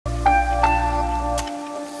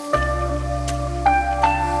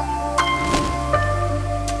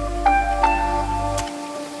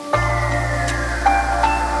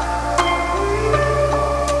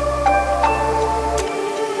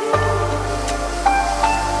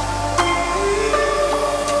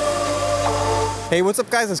Hey, what's up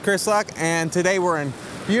guys, it's Kris Luck, and today we're in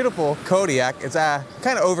beautiful Kodiak. It's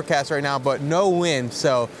kind of overcast right now, but no wind,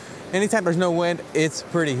 so anytime there's no wind, it's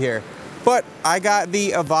pretty here. But I got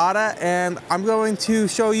the Avata, and I'm going to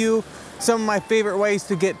show you some of my favorite ways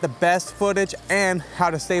to get the best footage and how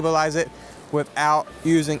to stabilize it without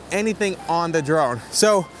using anything on the drone.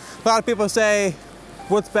 So a lot of people say,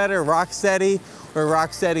 what's better, rock steady or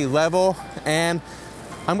rock steady level? And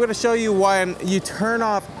I'm going to show you when you turn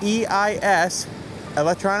off EIS,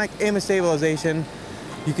 electronic image stabilization,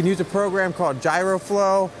 you can use a program called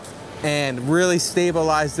GyroFlow and really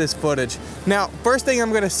stabilize this footage. Now, first thing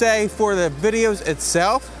I'm going to say for the videos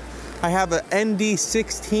itself, I have an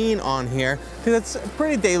ND16 on here because it's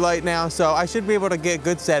pretty daylight now, so I should be able to get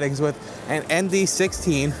good settings with an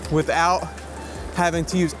ND16 without having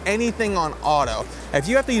to use anything on auto. If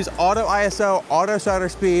you have to use auto ISO, auto shutter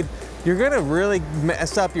speed, you're gonna really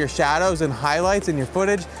mess up your shadows and highlights in your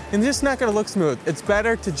footage, and it's just not gonna look smooth. It's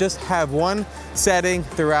better to just have one setting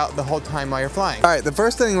throughout the whole time while you're flying. All right, the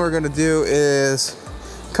first thing we're gonna do is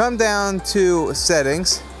come down to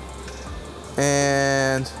settings,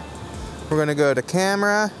 and we're gonna go to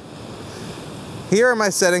camera. Here are my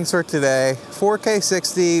settings for today. 4K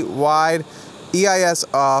 60, wide, EIS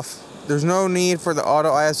off. There's no need for the auto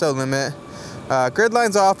ISO limit. Grid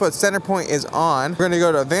line's off, but center point is on. We're gonna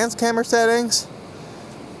go to advanced camera settings,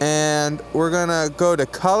 and we're gonna go to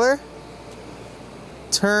color,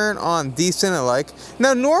 turn on decent alike.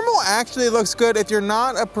 Now, normal actually looks good if you're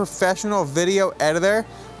not a professional video editor.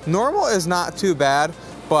 Normal is not too bad,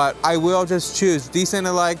 but I will just choose decent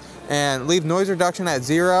alike and leave noise reduction at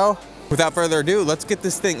 0. Without further ado, let's get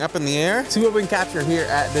this thing up in the air, see what we can capture here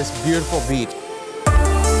at this beautiful beach.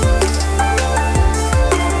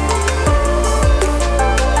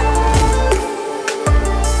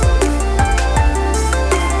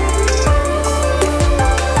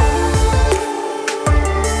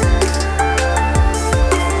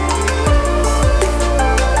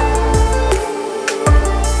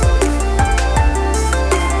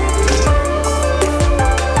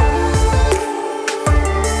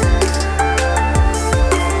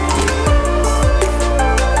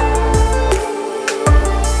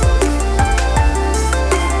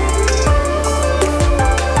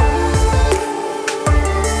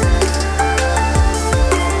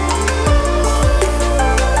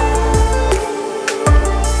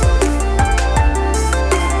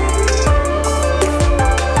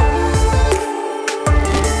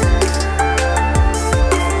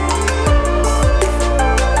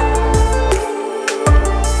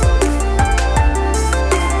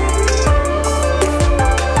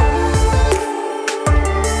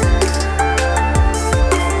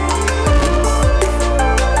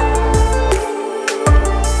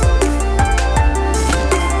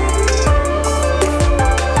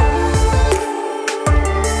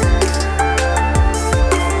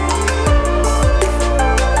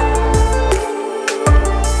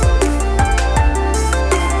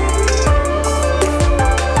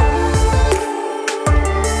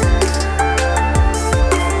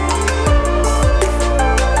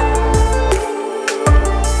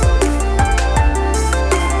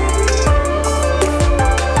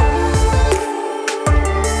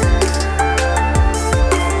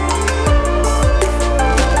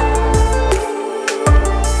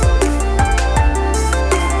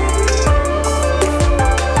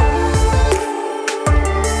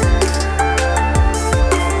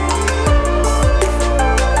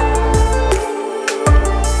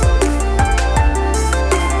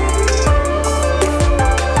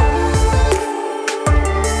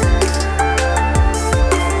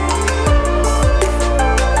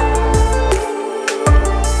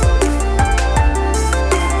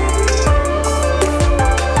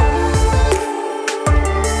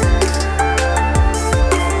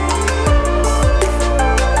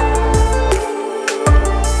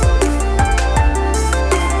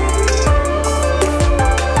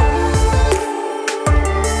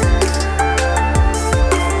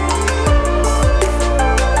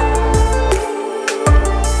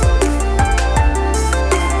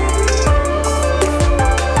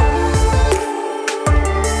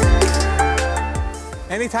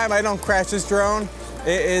 Anytime I don't crash this drone,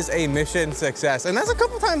 it is a mission success. And that's a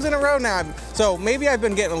couple times in a row now. So maybe I've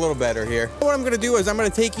been getting a little better here. What I'm gonna do is I'm gonna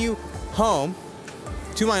take you home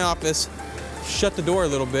to my office, shut the door a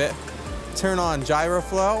little bit, turn on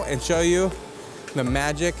GyroFlow, and show you the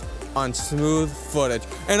magic on smooth footage.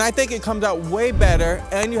 And I think it comes out way better,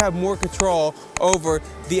 and you have more control over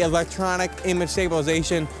the electronic image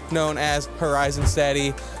stabilization known as horizon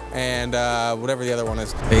steady and whatever the other one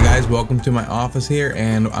is. Hey guys, welcome to my office here,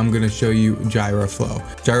 and I'm gonna show you GyroFlow.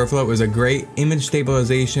 GyroFlow is a great image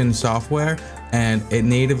stabilization software, and it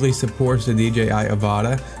natively supports the DJI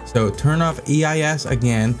Avata. So turn off EIS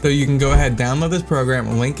again. So you can go ahead, download this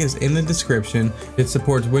program. Link is in the description. It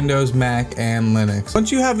supports Windows, Mac, and Linux.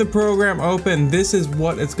 Once you have the program open, this is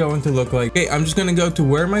what it's going to look like. Okay, I'm just gonna go to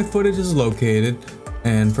where my footage is located.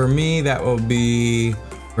 And for me, that will be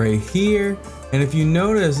right here. And if you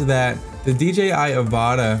notice that the DJI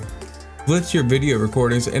Avata splits your video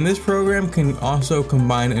recordings, and this program can also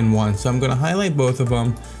combine in one. So I'm gonna highlight both of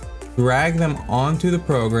them, drag them onto the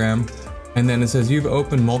program, and then it says you've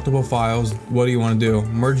opened multiple files. What do you want to do?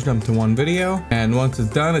 Merge them to one video, and once it's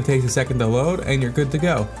done, it takes a second to load and you're good to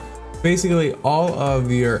go. Basically, all of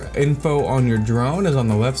your info on your drone is on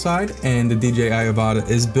the left side, and the DJI Avata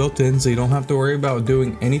is built in, so you don't have to worry about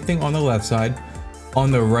doing anything on the left side. On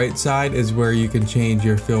the right side is where you can change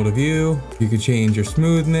your field of view. You can change your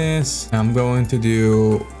smoothness. I'm going to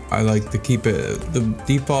do, I like to keep it the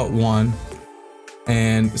default 1.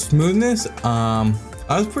 And smoothness, I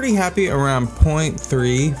was pretty happy around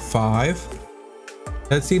 0.35.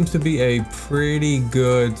 That seems to be a pretty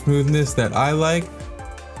good smoothness that I like.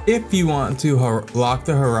 If you want to lock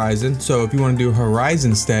the horizon, so if you want to do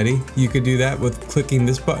horizon steady, you could do that with clicking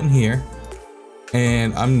this button here.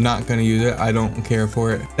 And I'm not going to use it. I don't care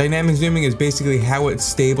for it. Dynamic zooming is basically how it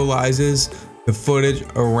stabilizes the footage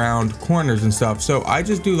around corners and stuff. So I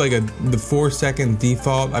just do like the 4-second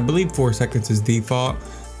default. I believe 4 seconds is default.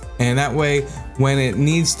 And that way, when it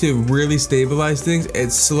needs to really stabilize things,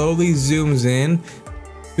 it slowly zooms in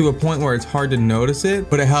to a point where it's hard to notice it,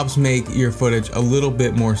 but it helps make your footage a little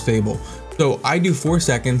bit more stable. So I do 4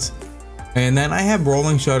 seconds, and then I have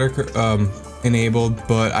rolling shutter enabled,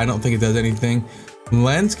 but I don't think it does anything.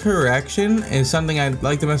 Lens correction is something I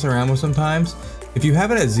like to mess around with sometimes. If you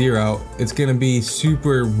have it at 0, it's gonna be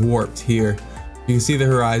super warped here. You can see the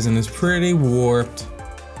horizon is pretty warped,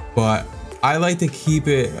 but I like to keep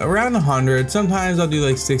it around 100. Sometimes I'll do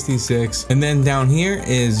like 66. And then down here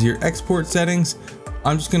is your export settings.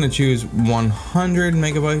 I'm just gonna choose 100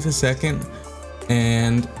 megabytes a second,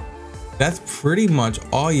 and that's pretty much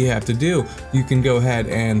all you have to do. You can go ahead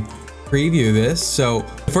and preview this. So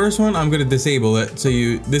the first one, I'm gonna disable it. So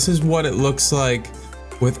this is what it looks like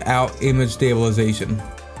without image stabilization.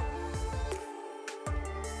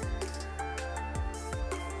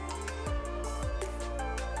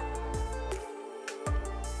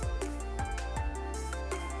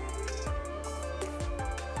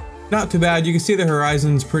 Not too bad. You can see the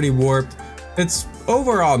horizon's pretty warped. It's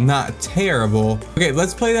overall not terrible. Okay,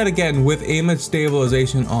 let's play that again with image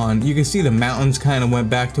stabilization on. You can see the mountains kind of went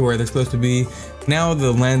back to where they're supposed to be. Now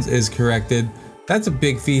the lens is corrected. That's a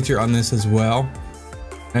big feature on this as well.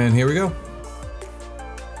 And here we go.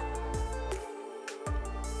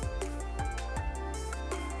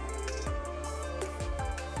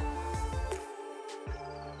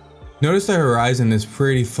 Notice the horizon is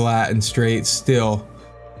pretty flat and straight still.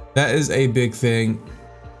 That is a big thing.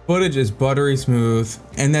 Footage is buttery smooth.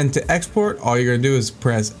 And then to export, all you're gonna do is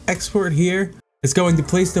press export here. It's going to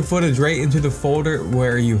place the footage right into the folder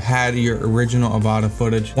where you had your original Avata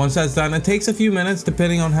footage. Once that's done, it takes a few minutes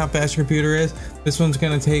depending on how fast your computer is. This one's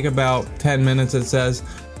gonna take about 10 minutes, it says,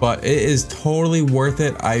 but it is totally worth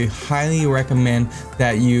it. I highly recommend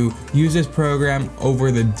that you use this program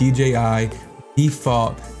over the DJI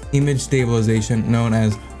default image stabilization known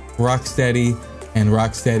as Rocksteady and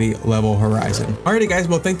Rocksteady level horizon. Alrighty guys,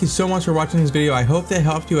 well thank you so much for watching this video. I hope that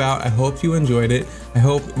helped you out. I hope you enjoyed it. I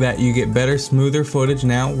hope that you get better, smoother footage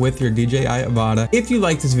now with your DJI Avata. If you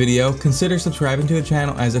like this video, consider subscribing to the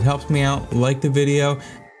channel as it helps me out. Like the video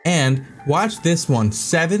and watch this one,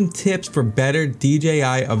 7 tips for better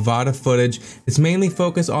DJI Avata footage. It's mainly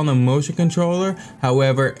focused on the motion controller.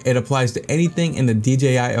 However, it applies to anything in the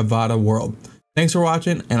DJI Avata world. Thanks for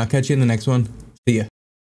watching, and I'll catch you in the next one.